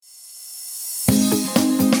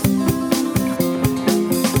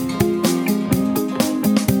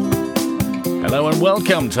Hello and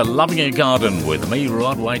welcome to Loving a Garden with me,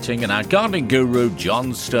 Rod Whiting, and our gardening guru,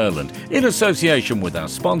 John Sterland, in association with our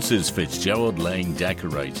sponsors, Fitzgerald Lane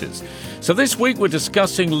Decorators. So this week we're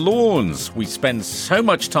discussing lawns. We spend so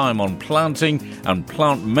much time on planting and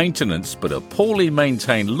plant maintenance, but a poorly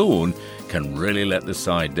maintained lawn can really let the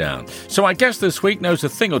side down. So our guest this week knows a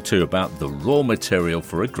thing or two about the raw material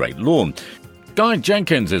for a great lawn. Guy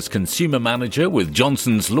Jenkins is Consumer Manager with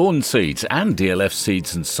Johnson's Lawn Seeds and DLF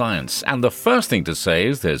Seeds and Science. And the first thing to say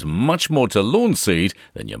is there's much more to lawn seed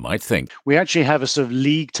than you might think. We actually have a sort of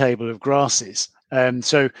league table of grasses.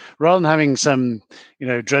 So rather than having some,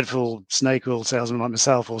 dreadful snake oil salesman like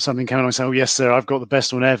myself or something come along and say, oh, yes, sir, I've got the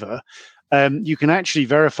best one ever, you can actually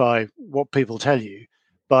verify what people tell you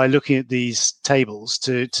by looking at these tables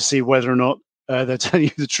to see whether or not they're telling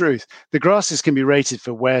you the truth. The grasses can be rated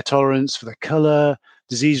for wear tolerance, for the color,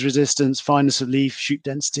 disease resistance, fineness of leaf, shoot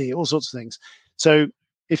density, all sorts of things. So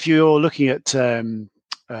if you're looking at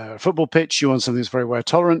a football pitch, you want something that's very wear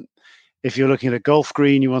tolerant. If you're looking at a golf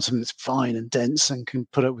green, you want something that's fine and dense and can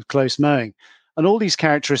put up with close mowing. And all these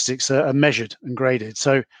characteristics are measured and graded.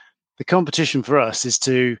 So the competition for us is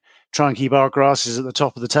to try and keep our grasses at the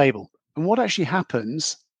top of the table. And what actually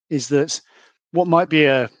happens is that what might be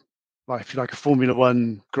if you like a Formula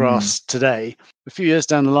One grass today, a few years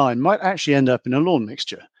down the line might actually end up in a lawn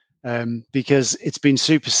mixture because it's been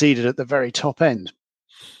superseded at the very top end.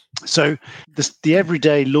 So the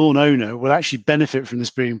everyday lawn owner will actually benefit from this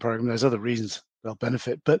breeding program. There's other reasons they'll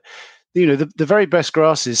benefit, but the very best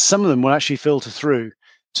grasses, some of them will actually filter through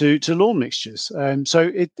to lawn mixtures.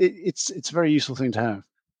 So it's a very useful thing to have.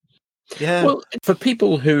 Yeah. Well, for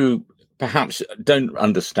people who perhaps don't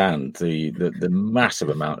understand the massive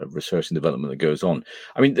amount of research and development that goes on.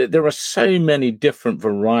 I mean, there are so many different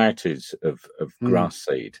varieties of grass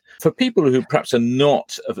seed. For people who perhaps are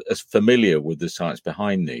not as familiar with the science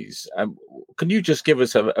behind these, can you just give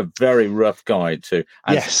us a very rough guide to,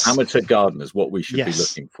 as amateur gardeners, what we should be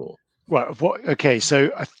looking for? Well, okay,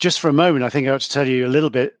 so just for a moment, I think I ought to tell you a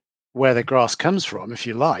little bit where the grass comes from, if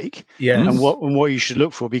you like, and what you should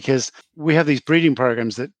look for, because we have these breeding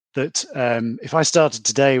programs that if I started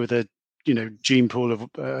today with a gene pool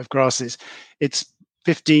of grasses, it's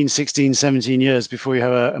 15, 16, 17 years before you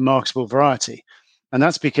have a marketable variety. And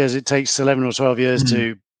that's because it takes 11 or 12 years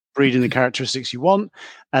to breed in the characteristics you want.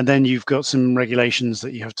 And then you've got some regulations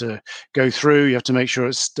that you have to go through. You have to make sure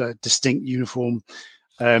it's distinct, uniform,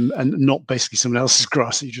 and not basically someone else's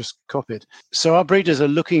grass that you just copied. So our breeders are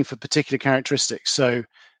looking for particular characteristics. So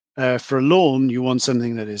for a lawn, you want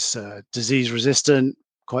something that is disease resistant,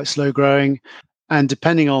 quite slow growing, and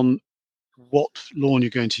depending on what lawn you're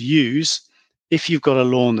going to use, if you've got a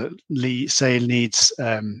lawn that needs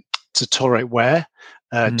to tolerate wear,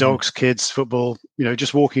 dogs, kids, football,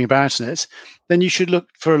 just walking about in it, then you should look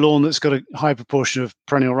for a lawn that's got a high proportion of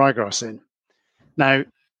perennial ryegrass in. Now,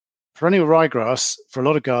 perennial ryegrass for a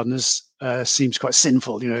lot of gardeners seems quite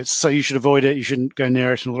sinful, so you should avoid it, you shouldn't go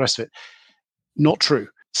near it and all the rest of it. Not true.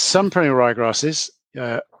 Some perennial ryegrasses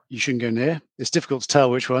you shouldn't go near. It's difficult to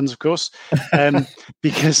tell which ones, of course,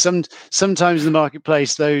 because sometimes in the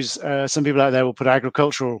marketplace, some people out there will put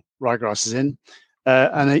agricultural ryegrasses in,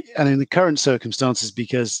 and in the current circumstances,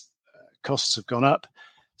 because costs have gone up,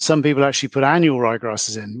 some people actually put annual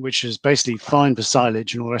ryegrasses in, which is basically fine for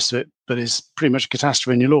silage and all the rest of it, but is pretty much a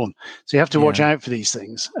catastrophe in your lawn. So you have to watch out for these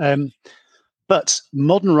things. But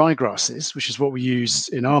modern ryegrasses, which is what we use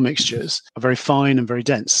in our mixtures, are very fine and very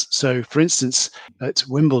dense. So, for instance, at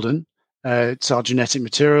Wimbledon, it's our genetic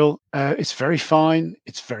material. It's very fine.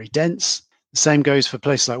 It's very dense. The same goes for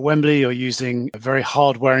places like Wembley. You're using very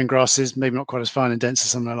hard-wearing grasses, maybe not quite as fine and dense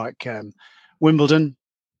as somewhere like Wimbledon.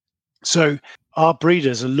 So our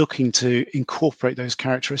breeders are looking to incorporate those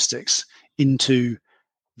characteristics into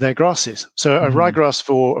their grasses. So a ryegrass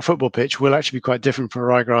for a football pitch will actually be quite different from a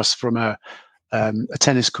ryegrass from a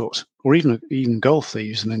tennis court, or even golf. They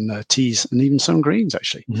use them in tees and even some greens,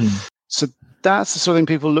 actually. So that's the sort of thing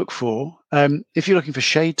people look for. If you're looking for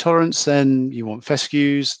shade tolerance, then you want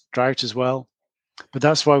fescues, drought as well. But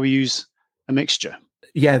that's why we use a mixture.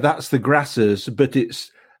 Yeah, that's the grasses. But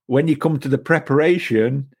it's when you come to the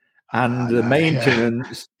preparation and the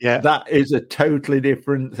maintenance, that is a totally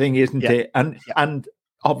different thing, isn't it? And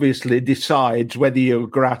obviously decides whether your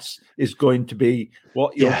grass is going to be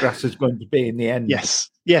what your grass is going to be in the end.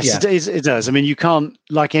 Yes, it does. I mean, you can't,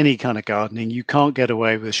 like any kind of gardening, you can't get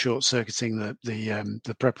away with short-circuiting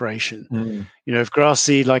the preparation. If grass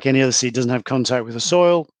seed, like any other seed, doesn't have contact with the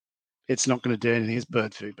soil, it's not going to do anything. It's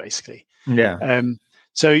bird food, basically.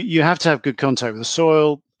 So you have to have good contact with the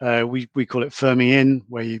soil. We call it firming in,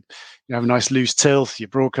 where you have a nice loose tilth, you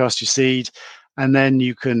broadcast your seed, and then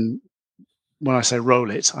you can when I say roll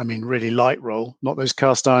it, I mean really light roll, not those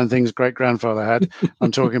cast iron things great grandfather had.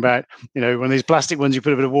 I'm talking about, one of these plastic ones you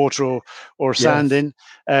put a bit of water or sand in.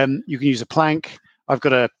 You can use a plank. I've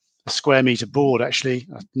got a square meter board, actually,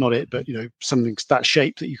 not it, but something that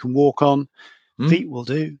shape that you can walk on. Feet will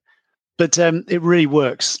do, but it really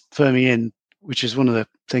works firming in, which is one of the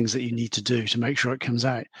things that you need to do to make sure it comes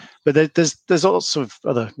out. But there's lots of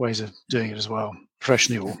other ways of doing it as well,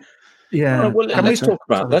 professionally or. Yeah. Well, let's talk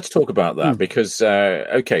about that because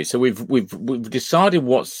so we've decided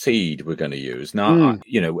what seed we're going to use. Now,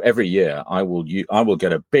 every year I will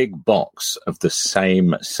get a big box of the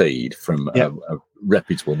same seed from a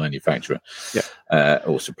reputable manufacturer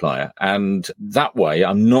or supplier, and that way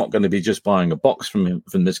I'm not going to be just buying a box from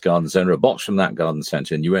this garden centre, a box from that garden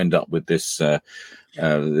centre, and you end up with this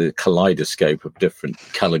the kaleidoscope of different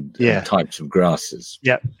coloured types of grasses.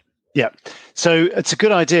 Yeah. So it's a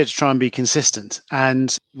good idea to try and be consistent.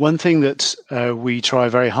 And one thing that we try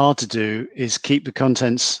very hard to do is keep the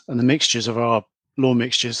contents and the mixtures of our lawn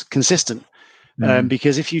mixtures consistent.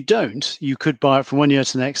 Because if you don't, you could buy it from one year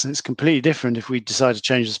to the next, and it's completely different if we decide to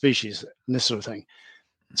change the species and this sort of thing.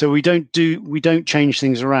 So we don't change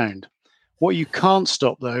things around. What you can't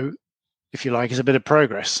stop, though, if you like, is a bit of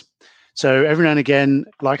progress. So every now and again,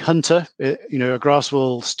 like Hunter, a grass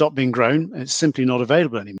will stop being grown. It's simply not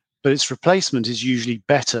available anymore. But its replacement is usually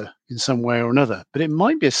better in some way or another. But it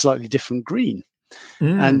might be a slightly different green.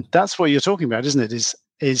 And that's what you're talking about, isn't it?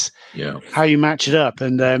 Is how you match it up.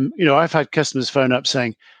 And, I've had customers phone up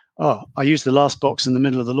saying, oh, I used the last box in the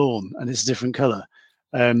middle of the lawn and it's a different color.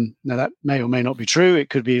 Now, that may or may not be true.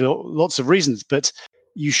 It could be lots of reasons, but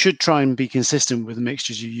you should try and be consistent with the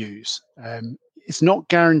mixtures you use. It's not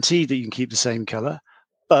guaranteed that you can keep the same color,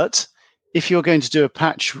 but if you're going to do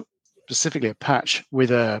specifically a patch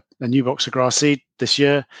with a new box of grass seed this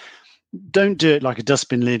year, don't do it like a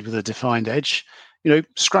dustbin lid with a defined edge.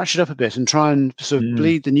 Scratch it up a bit and try and sort of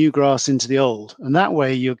bleed the new grass into the old. And that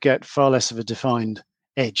way you'll get far less of a defined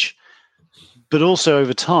edge. But also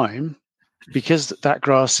over time, because that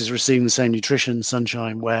grass is receiving the same nutrition,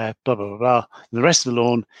 sunshine, wear, blah, blah, blah, blah, and the rest of the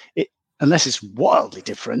lawn, unless it's wildly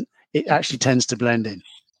different, it actually tends to blend in.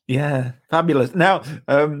 Yeah, fabulous. Now,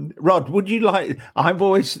 Rod, would you like? I've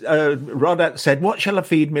always Rod said, "What shall I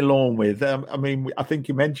feed my lawn with?" I think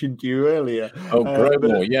you mentioned to you earlier. Oh,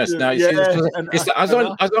 Growmore, yes. Now, as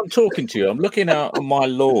I'm talking to you, I'm looking out on my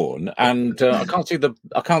lawn, and I can't see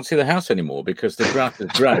the house anymore because the grass has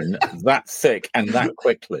grown that thick and that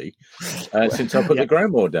quickly since I put the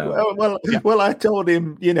Growmore down. Well, I told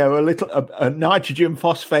him, a nitrogen,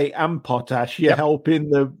 phosphate, and potash. You're helping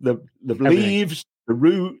the leaves, the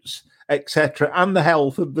roots, etc., and the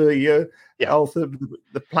health of the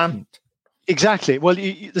plant. Exactly. Well,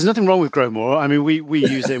 there's nothing wrong with Growmore. I mean, we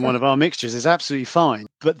use it in one of our mixtures. It's absolutely fine.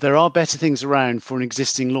 But there are better things around for an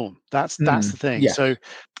existing lawn. That's the thing. Yeah. So,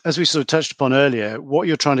 as we sort of touched upon earlier, what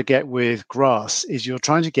you're trying to get with grass is you're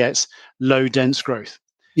trying to get low dense growth.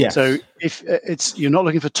 Yeah. So if you're not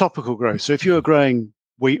looking for topical growth. So if you're growing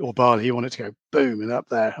wheat or barley, you want it to go boom and up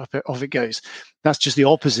there, off it goes. That's just the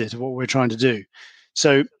opposite of what we're trying to do.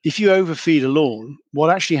 So if you overfeed a lawn, what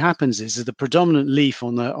actually happens is that the predominant leaf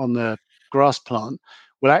on the grass plant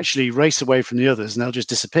will actually race away from the others and they'll just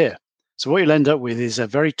disappear. So what you'll end up with is a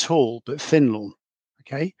very tall but thin lawn.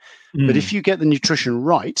 Okay. But if you get the nutrition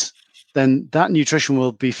right, then that nutrition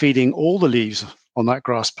will be feeding all the leaves on that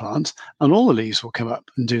grass plant, and all the leaves will come up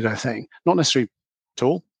and do their thing. Not necessarily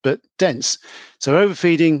tall, but dense. So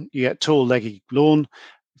overfeeding, you get tall, leggy lawn.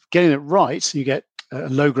 Getting it right, you get a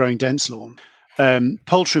low-growing, dense lawn.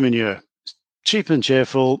 Poultry manure, cheap and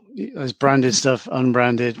cheerful. There's branded stuff,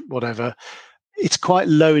 unbranded, whatever. It's quite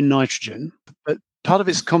low in nitrogen, but part of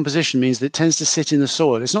its composition means that it tends to sit in the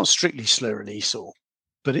soil. It's not strictly slow release soil,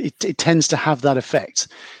 but it tends to have that effect.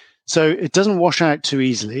 So it doesn't wash out too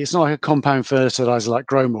easily. It's not like a compound fertilizer like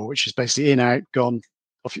Growmore, which is basically in, out, gone.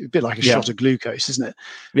 A bit like a shot of glucose, isn't it?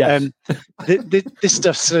 Yes. This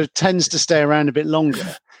stuff sort of tends to stay around a bit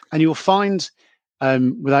longer. And you'll find,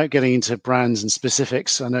 without getting into brands and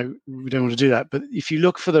specifics, I know we don't want to do that, but if you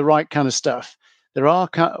look for the right kind of stuff, there are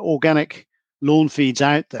organic lawn feeds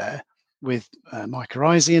out there with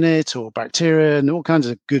mycorrhizae in it or bacteria and all kinds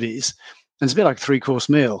of goodies. And it's a bit like a 3-course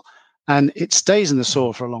meal. And it stays in the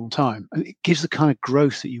soil for a long time. And it gives the kind of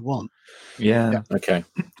growth that you want. Yeah. Okay.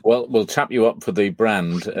 Well, we'll tap you up for the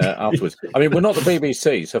brand afterwards. I mean, we're not the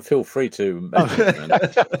BBC, so feel free to.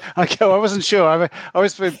 Okay. I wasn't sure. I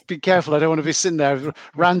always be careful. I don't want to be sitting there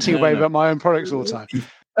ranting away about my own products all the time.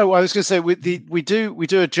 Oh, I was going to say we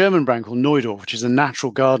do a German brand called Neudorf, which is a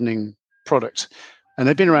natural gardening product, and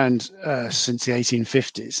they've been around since the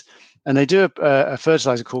 1850s. and they do a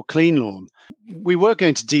fertilizer called Clean Lawn. We were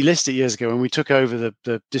going to delist it years ago when we took over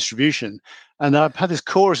the distribution, and I've had this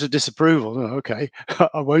chorus of disapproval. Oh, okay,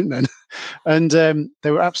 I won't then. And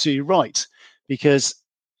they were absolutely right, because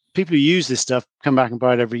people who use this stuff come back and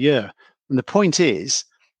buy it every year. And the point is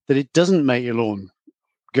that it doesn't make your lawn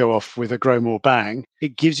go off with a grow more bang.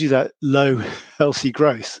 It gives you that low, healthy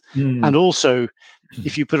growth. And also,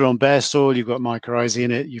 if you put it on bare soil, you've got mycorrhizae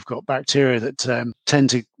in it, you've got bacteria that tend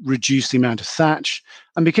to reduce the amount of thatch.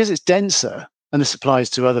 And because it's denser, and this applies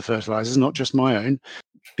to other fertilizers, not just my own,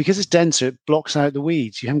 because it's denser, it blocks out the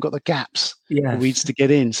weeds. You haven't got the gaps for weeds to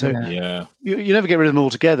get in. So you never get rid of them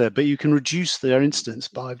altogether, but you can reduce their incidence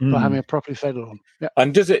by having a properly fed lawn. Yeah.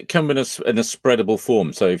 And does it come in a spreadable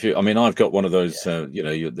form? So I've got one of those,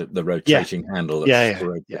 the rotating handle that's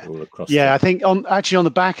all across. Yeah, I think on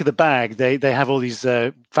the back of the bag, they have all these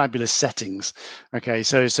fabulous settings. Okay,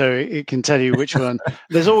 so it can tell you which one.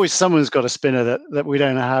 There's always someone who's got a spinner that we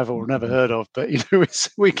don't have or never heard of, but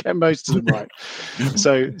we get most of them right.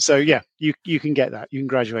 So yeah, you can get that. You can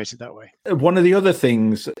graduate it that way. One of the other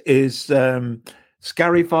things is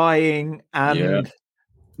scarifying and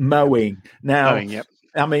mowing. Now,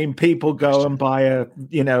 I mean, people go and buy a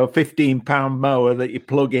 £15 mower that you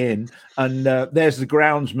plug in, and there's the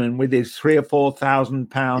groundsman with his £3,000 or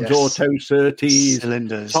 £4,000 auto Surtees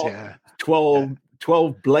cylinders,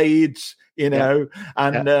 12 blades, and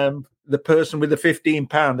the person with the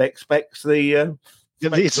 £15 expects the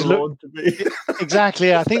lawn to be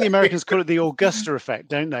exactly. I think the Americans call it the Augusta effect,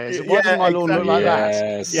 don't they? Why doesn't my lawn look like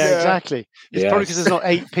that? Yeah, exactly. It's probably because there's not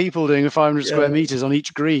 8 people doing 500 square meters on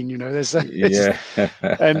each green. It's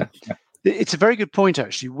a very good point,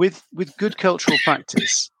 actually. With good cultural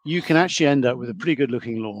practice, you can actually end up with a pretty good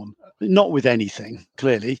looking lawn. Not with anything,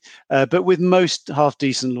 clearly, but with most half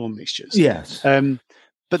decent lawn mixtures. Yes.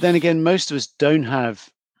 But then again, most of us don't have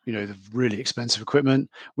the really expensive equipment.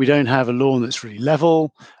 We don't have a lawn that's really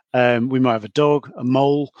level. We might have a dog, a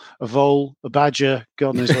mole, a vole, a badger,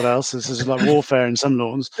 God knows what else. This is like warfare in some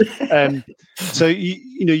lawns. So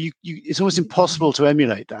it's almost impossible to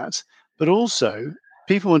emulate that. But also,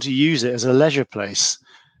 people want to use it as a leisure place.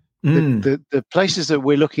 The places that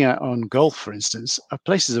we're looking at on golf, for instance, are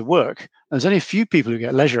places of work. And there's only a few people who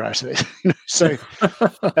get leisure out of it. So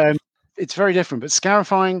it's very different. But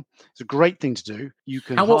scarifying is a great thing to do. You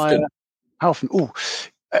can How often? Oh,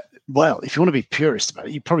 well, if you want to be purist about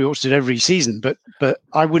it, you probably ought to do it every season. But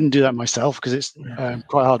I wouldn't do that myself because it's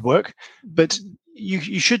quite hard work. But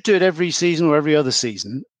you should do it every season or every other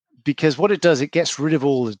season, because what it does, it gets rid of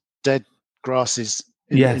all the dead grasses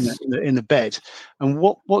in the bed. And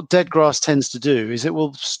what dead grass tends to do is it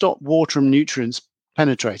will stop water and nutrients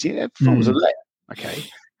penetrating. It forms a layer. Okay.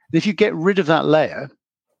 And if you get rid of that layer,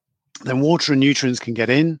 then water and nutrients can get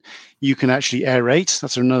in. You can actually aerate.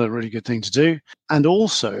 That's another really good thing to do. And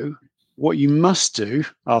also, what you must do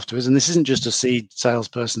afterwards, and this isn't just a seed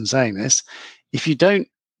salesperson saying this, if you don't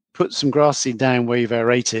put some grass seed down where you've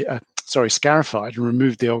scarified and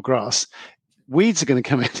removed the old grass, weeds are going to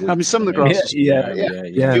come in. I mean, some of the grass,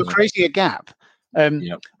 you're creating a gap. And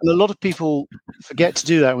a lot of people forget to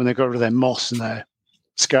do that when they've got rid of their moss and their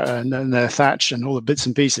thatch and all the bits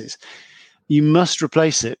and pieces. You must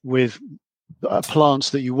replace it with plants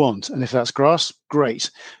that you want. And if that's grass,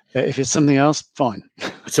 great. If it's something else, fine.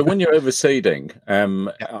 So when you're overseeding,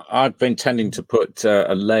 I've been tending to put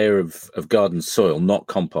a layer of garden soil, not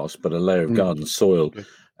compost, but a layer of garden soil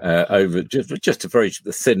over just a very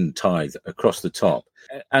thin tithe across the top.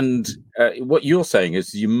 And what you're saying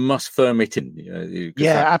is you must firm it in.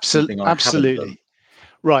 Absolutely.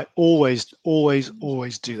 Right. Always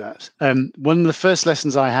do that. One of the first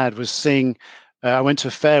lessons I had was seeing, I went to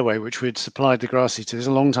a fairway, which we'd supplied the grass seed to. This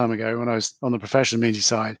was a long time ago when I was on the professional media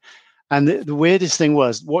side. And the weirdest thing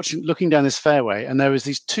was looking down this fairway, and there was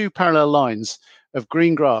these 2 parallel lines of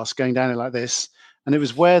green grass going down it like this. And it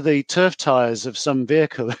was where the turf tires of some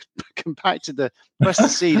vehicle had compacted the rest of the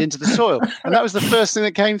seed into the soil. And that was the first thing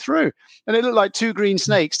that came through. And it looked like 2 green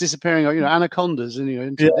snakes disappearing, anacondas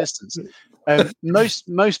into the distance.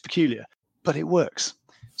 Most peculiar, but it works.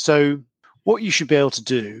 So what you should be able to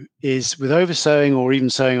do is, with oversowing or even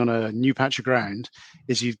sowing on a new patch of ground,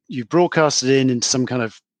 is you've broadcasted into some kind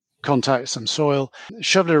of contact, some soil,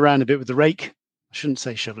 shovel it around a bit with the rake. I shouldn't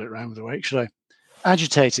say shovel it around with the rake, should I?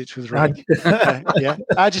 Agitate it with the rake.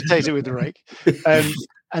 Agitate it with the rake,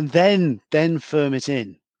 and then firm it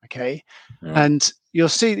in. Okay, and you'll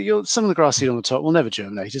see that some of the grass seed on the top will never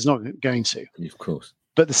germinate. It's not going to, of course.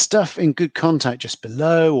 But the stuff in good contact just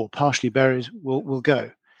below or partially buried will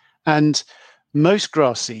go. And most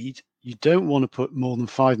grass seed, you don't want to put more than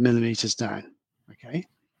 5 millimeters down. Okay,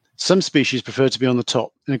 Some species prefer to be on the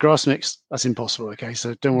top. In a grass mix, that's impossible. Okay,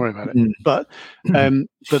 so don't worry about it. But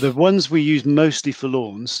the ones we use mostly for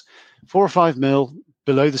lawns, 4 or 5 mil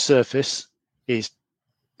below the surface is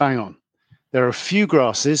bang on. There are a few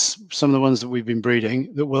grasses, some of the ones that we've been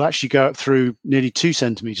breeding, that will actually go up through nearly 2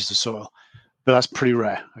 centimeters of soil, but that's pretty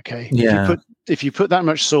rare. Okay, if you put that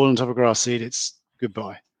much soil on top of grass seed, it's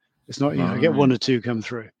goodbye. It's not, get 1 or 2 come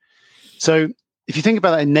through. So if you think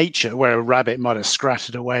about that in nature, where a rabbit might have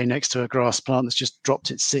scratted away next to a grass plant that's just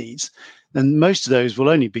dropped its seeds, then most of those will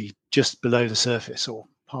only be just below the surface or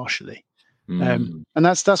partially. And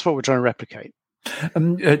that's what we're trying to replicate.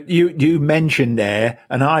 You mentioned air,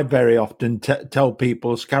 and I very often tell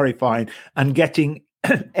people scarifying and getting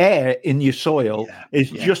air in your soil is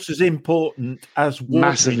just as important as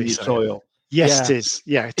water in your soil. Yes, it is.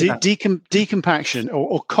 Yeah, decompaction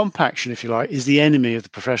or compaction, if you like, is the enemy of the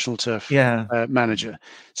professional turf manager.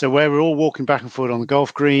 So where we're all walking back and forth on the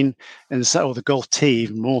golf green or the golf tee,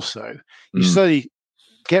 even more so, you slowly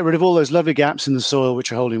get rid of all those lovely gaps in the soil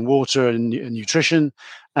which are holding water and nutrition,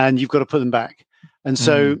 and you've got to put them back. And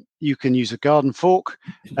so you can use a garden fork.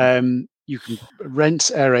 You can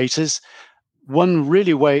rent aerators. One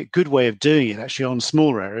really good way of doing it, actually, on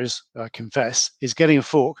smaller areas, I confess, is getting a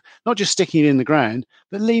fork, not just sticking it in the ground,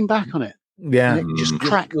 but lean back on it. Yeah. And it just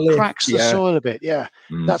cracks the soil a bit. Yeah.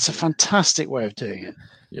 That's a fantastic way of doing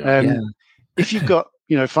it. If you've got,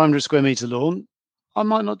 500 square meter lawn, I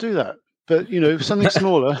might not do that. But, something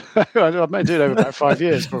smaller, I might do it over about 5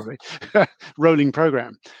 years, probably, rolling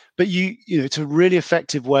program. But it's a really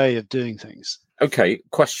effective way of doing things. Okay,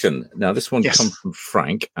 question. Now, this one comes from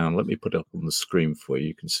Frank, and let me put it up on the screen for you.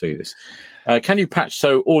 You can see this. Can you patch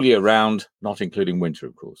sow all year round, not including winter,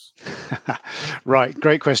 of course? Right,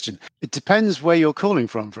 great question. It depends where you're calling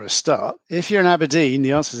from for a start. If you're in Aberdeen,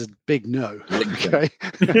 the answer is a big no. Lincoln. Okay.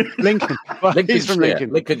 Lincoln. Well, he's from Lincoln.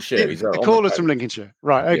 Lincolnshire. The caller's from Lincolnshire.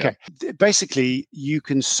 Right, okay. Yeah. Basically, you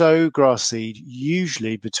can sow grass seed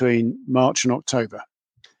usually between March and October.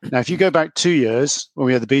 Now, if you go back 2 years when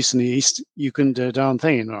we had the beast in the east, you couldn't do a darn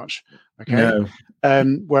thing in March. Okay. No.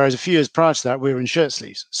 Whereas a few years prior to that, we were in shirt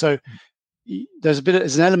sleeves. So there's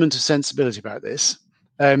an element of sensibility about this.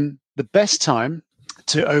 The best time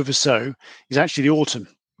to oversow is actually the autumn,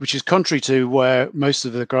 which is contrary to where most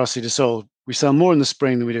of the grass seed is sold. We sell more in the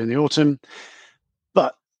spring than we do in the autumn.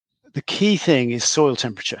 But the key thing is soil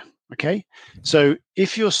temperature. Okay, so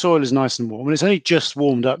if your soil is nice and warm, and it's only just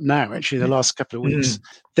warmed up now, actually, the last couple of weeks,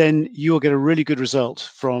 then you'll get a really good result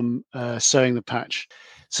from sowing the patch.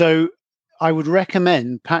 So I would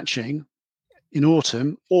recommend patching in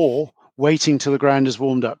autumn or waiting till the ground is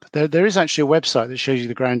warmed up. There is actually a website that shows you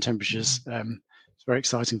the ground temperatures. It's very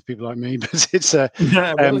exciting for people like me, but it's it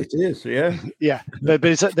is, but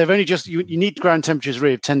it's they've only just you need ground temperatures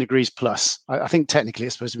really of 10 degrees plus. I think technically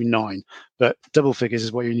it's supposed to be 9, but double figures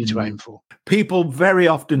is what you need to aim for. People very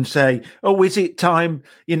often say, "Oh, is it time?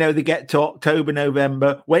 They get to October,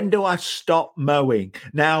 November. When do I stop mowing?"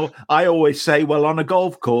 Now, I always say, well, on a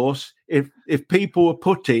golf course, if people were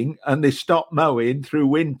putting and they stopped mowing through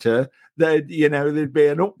winter, there'd be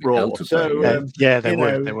an uproar. So they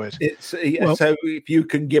would. It's so if you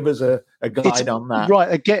can give us a guide on that,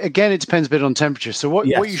 right? Again, it depends a bit on temperature. So what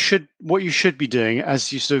you should be doing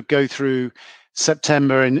as you sort of go through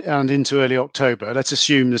September and into early October. Let's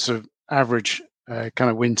assume the sort of average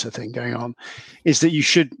kind of winter thing going on, is that you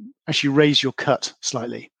should actually raise your cut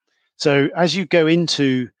slightly. So as you go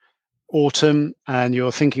into autumn and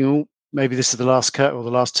you're thinking, oh, maybe this is the last cut or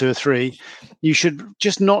the last 2 or 3, you should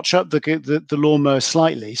just notch up the lawnmower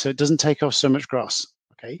slightly so it doesn't take off so much grass.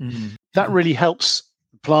 Okay, that really helps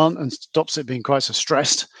the plant and stops it being quite so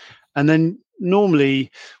stressed. And then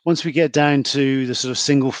normally, once we get down to the sort of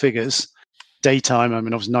single figures, daytime,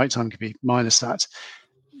 obviously nighttime could be minus that,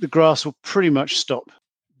 the grass will pretty much stop.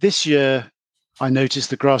 This year, I noticed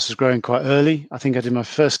the grass was growing quite early. I think I did my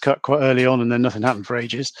first cut quite early on, and then nothing happened for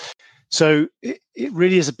ages. So it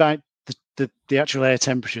really is about the actual air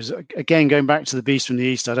temperatures. Again, going back to the beast from the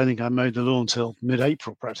east, I don't think I mowed the lawn until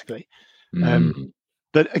mid-April practically.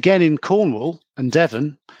 But again, in Cornwall and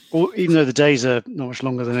Devon, even though the days are not much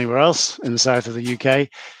longer than anywhere else in the south of the UK,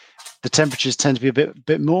 the temperatures tend to be a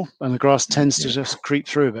bit more, and the grass tends to just creep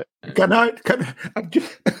through a bit.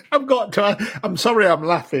 I'm sorry I'm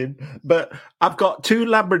laughing, but I've got 2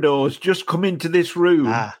 Labradors just come into this room,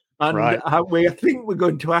 and I think we're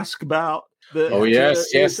going to ask about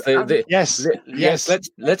Yes.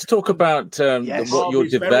 Let's talk about what you're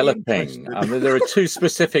developing. There are 2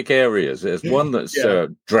 specific areas. There's one that's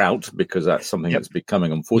drought, because that's something that's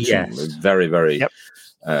becoming, unfortunately, very, very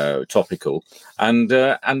topical, and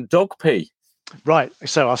dog pee. Right.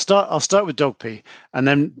 So I'll start with dog pea, and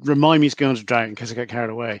then remind me to go on to drought in case I get carried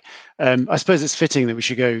away. I suppose it's fitting that we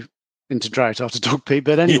should go into drought after dog pea,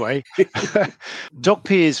 but anyway, dog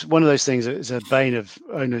pea is one of those things that is a bane of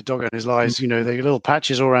dog owners' lives. You know, they're little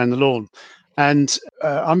patches all around the lawn. And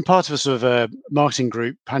I'm part of a sort of a marketing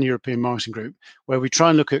group, pan-European marketing group, where we try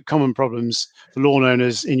and look at common problems for lawn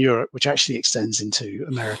owners in Europe, which actually extends into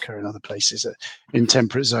America and other places in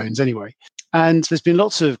temperate zones anyway. And there's been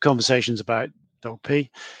lots of conversations about dog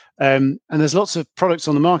pea. And there's lots of products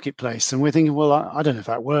on the marketplace. And we're thinking, well, I don't know if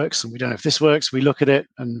that works. And we don't know if this works. We look at it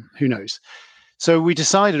and who knows. So we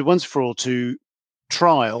decided once for all to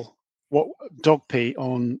trial what dog pea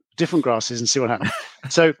on different grasses and see what happens.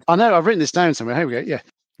 So I know I've written this down somewhere. Here we go. Yeah,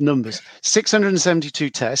 numbers. 672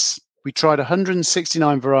 tests. We tried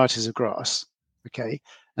 169 varieties of grass, okay,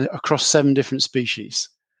 and across 7 different species.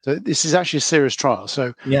 So this is actually a serious trial.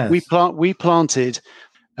 So yes. we planted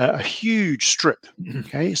a huge strip,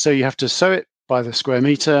 okay. So you have to sow it by the square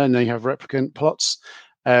meter, and then you have replicant plots.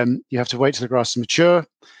 You have to wait till the grass is mature,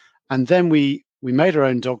 and then we made our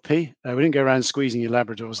own dog pea. We didn't go around squeezing your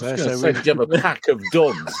Labradors there. So we have a pack of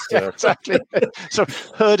dogs. Yeah, exactly. So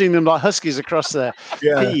herding them like huskies across there.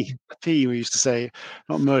 Yeah. Pea, we used to say,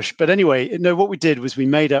 not mush. But anyway, no, what we did was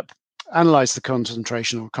we analyzed the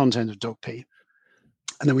concentration or content of dog pea,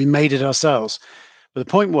 and then we made it ourselves. But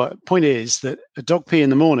the point is that a dog pea in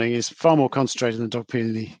the morning is far more concentrated than dog pea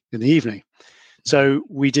in the evening. So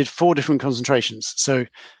we did 4 different concentrations. So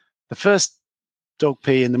the first dog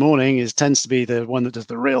pea in the morning tends to be the one that does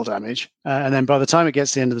the real damage. And then by the time it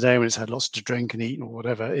gets to the end of the day, when it's had lots to drink and eat or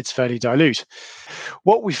whatever, it's fairly dilute.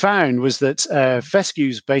 What we found was that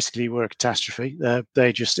fescues basically were a catastrophe.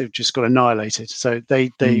 They just got annihilated. So they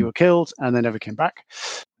were killed and they never came back.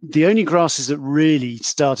 The only grasses that really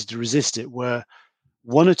started to resist it were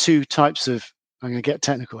 1 or 2 types of, I'm going to get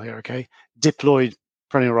technical here, okay, diploid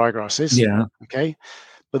perennial ryegrasses. Yeah. Okay.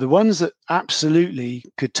 But the ones that absolutely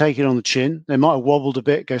could take it on the chin, they might have wobbled a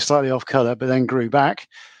bit, go slightly off color, but then grew back,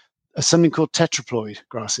 are something called tetraploid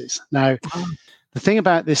grasses. Now, the thing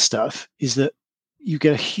about this stuff is that you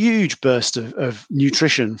get a huge burst of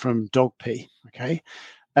nutrition from dog pea, okay?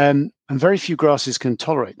 And very few grasses can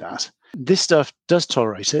tolerate that. This stuff does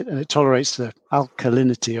tolerate it, and it tolerates the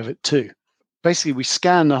alkalinity of it too. Basically, we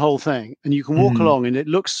scan the whole thing, and you can walk along, and it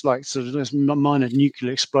looks like sort of there's minor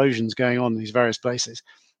nuclear explosions going on in these various places.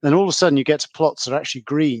 Then all of a sudden, you get to plots that are actually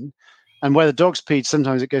green, and where the dog's peed,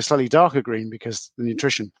 sometimes it goes slightly darker green because of the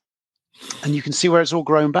nutrition. And you can see where it's all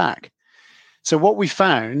grown back. So what we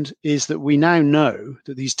found is that we now know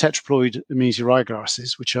that these tetraploid Artemisia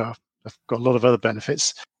ryegrasses, which have got a lot of other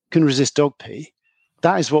benefits, can resist dog pea.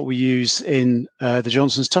 That is what we use in the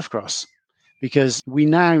Johnson's Tufgrass, because we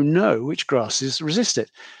now know which grasses resist it.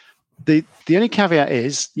 The only caveat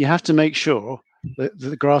is you have to make sure that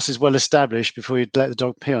the grass is well established before you let the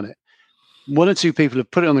dog pee on it. 1 or 2 people have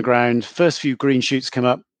put it on the ground, first few green shoots come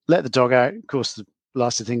up, let the dog out. Of course, the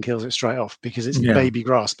blasted thing kills it straight off because it's baby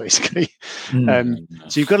grass, basically.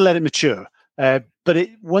 So you've got to let it mature. But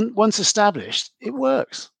once established, it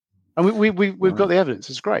works. And we've got the evidence.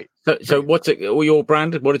 It's great. So what's it? Your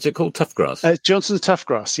brand? What is it called? Tufgrass. Johnson's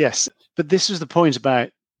Tufgrass. Yes. But this was the point about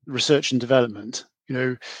research and development. You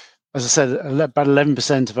know, as I said, about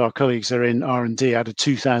 11% of our colleagues are in R&D out of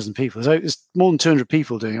 2,000 people. So it's more than 200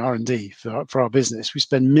 people doing R&D for our business. We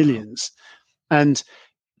spend millions, and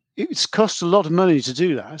it's cost a lot of money to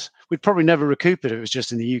do that. We'd probably never recoup it if it was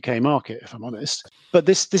just in the UK market, if I'm honest. But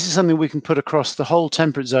this is something we can put across the whole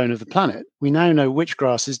temperate zone of the planet. We now know which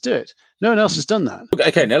grasses do it. No one else has done that.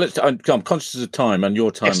 Okay, now I'm conscious of time and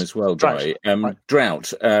your time as well, Guy.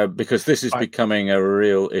 Drought, because this is becoming a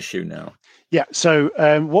real issue now. Yeah, so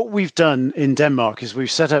what we've done in Denmark is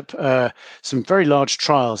we've set up some very large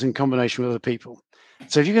trials in combination with other people.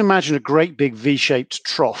 So if you can imagine a great big V-shaped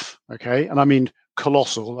trough, okay, and I mean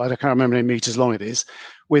colossal, I can't remember how many meters long it is,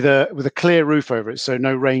 with a clear roof over it, so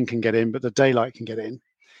no rain can get in, but the daylight can get in.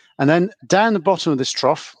 And then down the bottom of this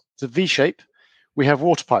trough, the V-shape, we have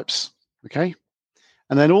water pipes, okay?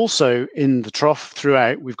 And then also in the trough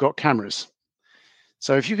throughout, we've got cameras.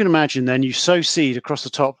 So if you can imagine then you sow seed across the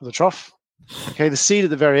top of the trough, okay, the seed at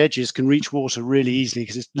the very edges can reach water really easily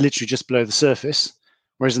because it's literally just below the surface.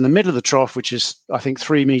 Whereas in the middle of the trough, which is, I think,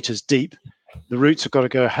 3 meters deep, the roots have got to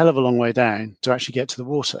go a hell of a long way down to actually get to the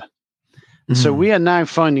water. So we are now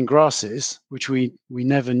finding grasses, which we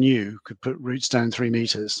never knew could put roots down 3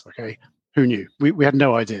 meters. Okay. Who knew? We had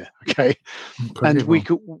no idea. Okay. And we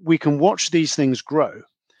can watch these things grow.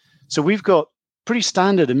 So we've got pretty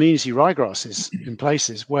standard amenity ryegrasses in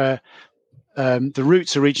places where the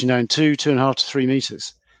roots are reaching down 2.5 to 3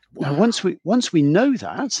 meters. Now, once we know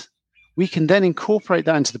that, we can then incorporate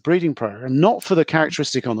that into the breeding program, not for the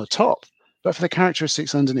characteristic on the top, but for the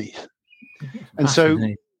characteristics underneath. And so,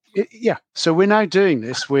 so we're now doing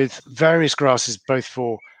this with various grasses, both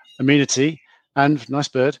for amenity and nice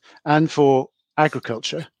bird, and for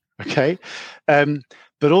agriculture. Okay.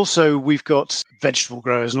 But also we've got vegetable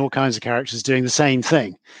growers and all kinds of characters doing the same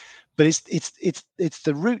thing. But it's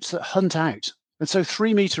the roots that hunt out. And so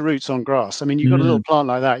 3 meter roots on grass. I mean, you've got a little plant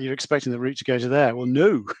like that. You're expecting the root to go to there. Well,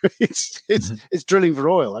 no, it's drilling for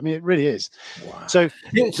oil. I mean, it really is. Wow. So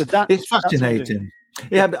it's fascinating.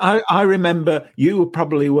 Yeah, but I remember, you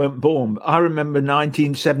probably weren't born. I remember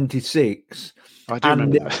 1976. I do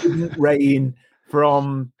remember that. It didn't rain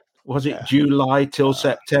from, was it July till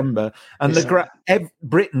September? And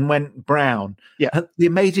Britain went brown. Yeah. And the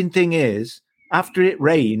amazing thing is, after it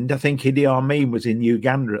rained, I think Idi Amin was in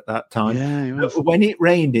Uganda at that time. Yeah, when it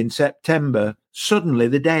rained in September, suddenly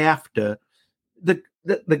the day after,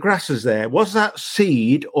 the grass is there. Was that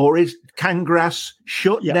seed, or can grass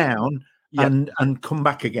shut down and come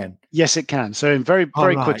back again? Yes, it can. So very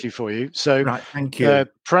quickly for you. So thank you.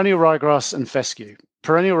 Perennial ryegrass and fescue.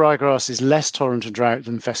 Perennial ryegrass is less tolerant of drought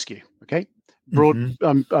than fescue. Okay,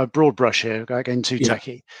 broad brush here, again too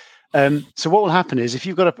tacky. So what will happen is, if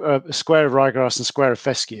you've got a square of ryegrass and a square of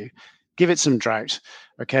fescue, give it some drought.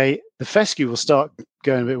 Okay, the fescue will start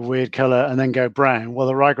going a bit of weird color and then go brown, while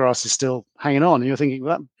the ryegrass is still hanging on. And you're thinking,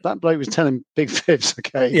 well, that bloke was telling big fibs.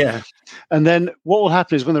 Okay, yeah. And then what will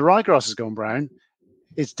happen is, when the ryegrass has gone brown,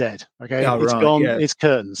 it's dead. Okay, it's gone. Yeah. It's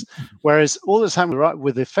curtains. Whereas all that's happened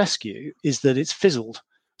with the fescue is that it's fizzled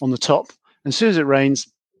on the top, and as soon as it rains,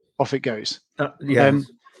 off it goes.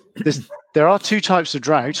 There are 2 types of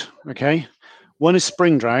drought. Okay, one is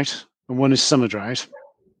spring drought and one is summer drought.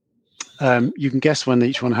 You can guess when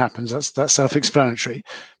each one happens. That's self-explanatory.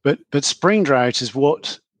 But spring drought is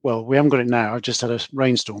what? Well, we haven't got it now. I've just had a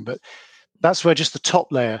rainstorm, but that's where just the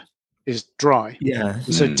top layer is dry. Yeah.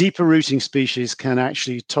 So deeper rooting species can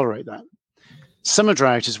actually tolerate that. Summer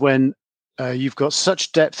drought is when you've got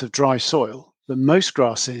such depth of dry soil that most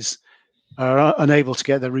grasses are unable to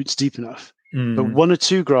get their roots deep enough. But 1 or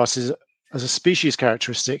 2 grasses, as a species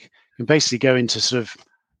characteristic, can basically go into sort of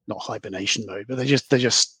not hibernation mode, but they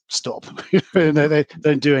just stop. they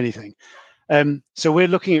don't do anything. So we're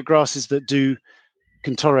looking at grasses that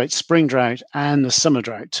can tolerate spring drought and the summer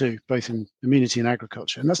drought too, both in amenity and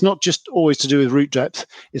agriculture. And that's not just always to do with root depth;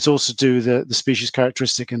 it's also to do with the species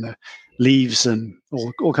characteristic and the leaves and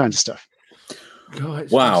all kinds of stuff.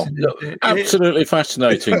 God, wow, absolutely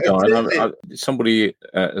fascinating, Guy. Somebody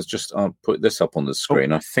has just put this up on the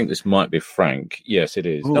screen. I think this might be Frank. Yes, it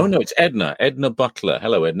is. Ooh. Oh, no, it's Edna Butler.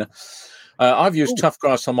 Hello, Edna. I've used tough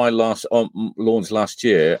grass on my lawns last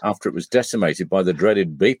year after it was decimated by the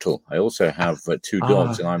dreaded beetle. I also have 2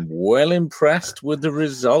 dogs, and I'm well impressed with the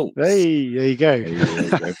results. Hey, there you go.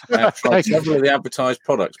 I've tried several of the advertised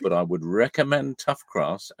products, but I would recommend tough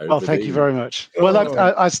grass. Thank you very much. Well,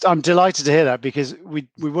 I'm delighted to hear that, because we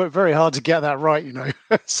worked very hard to get that right, you know.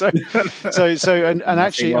 so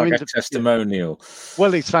actually, like a testimonial.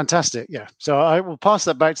 Well, it's fantastic. Yeah. So I will pass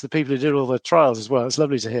that back to the people who did all the trials as well. It's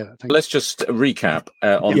lovely to hear that. Let's just recap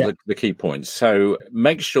on the key points. So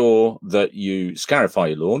make sure that you scarify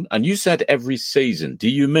your lawn. And you said every season. Do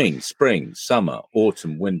you mean spring, summer,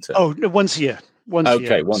 autumn, winter? Oh, once a year. Once a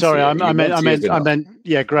year. Sorry, I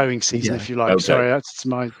meant growing season, if you like. Okay. Sorry, that's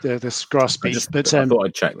my this grass speech. But I thought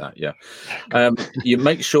I'd check that. Yeah, you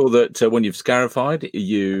make sure that when you've scarified,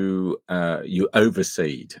 you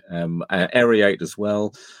overseed, aerate as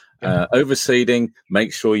well. Overseeding,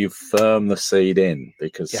 make sure you firm the seed in,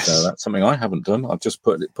 because that's something I haven't done. I've just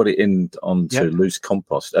put it in onto loose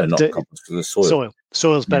compost, compost, to the soil.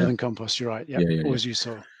 Soil's better than compost. You're right. Always use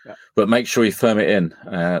soil. Yeah. But make sure you firm it in.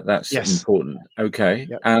 That's important. Okay.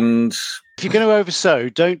 Yep. And if you're going to oversow,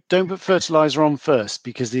 don't put fertilizer on first,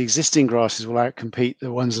 because the existing grasses will outcompete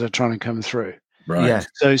the ones that are trying to come through. Right.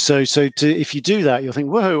 Yeah. So if you do that, you'll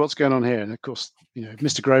think, whoa, what's going on here? And of course, you know,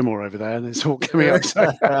 Mr. Growmore over there, and it's all coming up.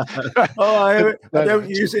 I don't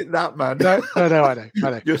use it that, man. No, I know.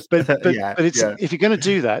 But it's if you're going to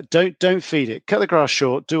do that, don't feed it. Cut the grass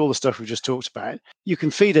short. Do all the stuff we just talked about. You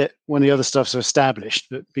can feed it when the other stuff's established,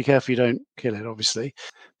 but be careful you don't kill it, obviously.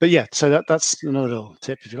 But yeah, so that's another little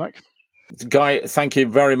tip, if you like. Guy, thank you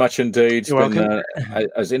very much indeed. It's been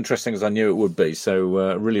as interesting as I knew it would be.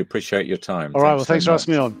 So really appreciate your time. All right, thanks for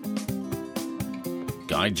asking me on.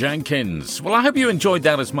 Guy Jenkins. Well, I hope you enjoyed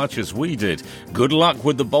that as much as we did. Good luck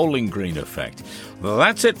with the Bowling Green effect. Well,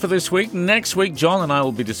 that's it for this week. Next week, John and I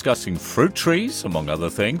will be discussing fruit trees, among other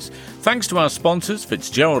things. Thanks to our sponsors,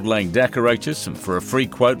 Fitzgerald Lane Decorators, and for a free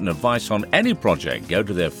quote and advice on any project, go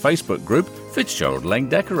to their Facebook group, Fitzgerald Lane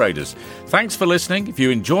Decorators. Thanks for listening. If you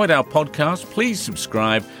enjoyed our podcast, please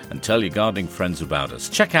subscribe and tell your gardening friends about us.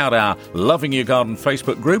 Check out our Loving Your Garden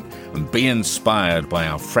Facebook group and be inspired by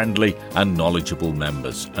our friendly and knowledgeable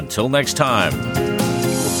members. Until next time.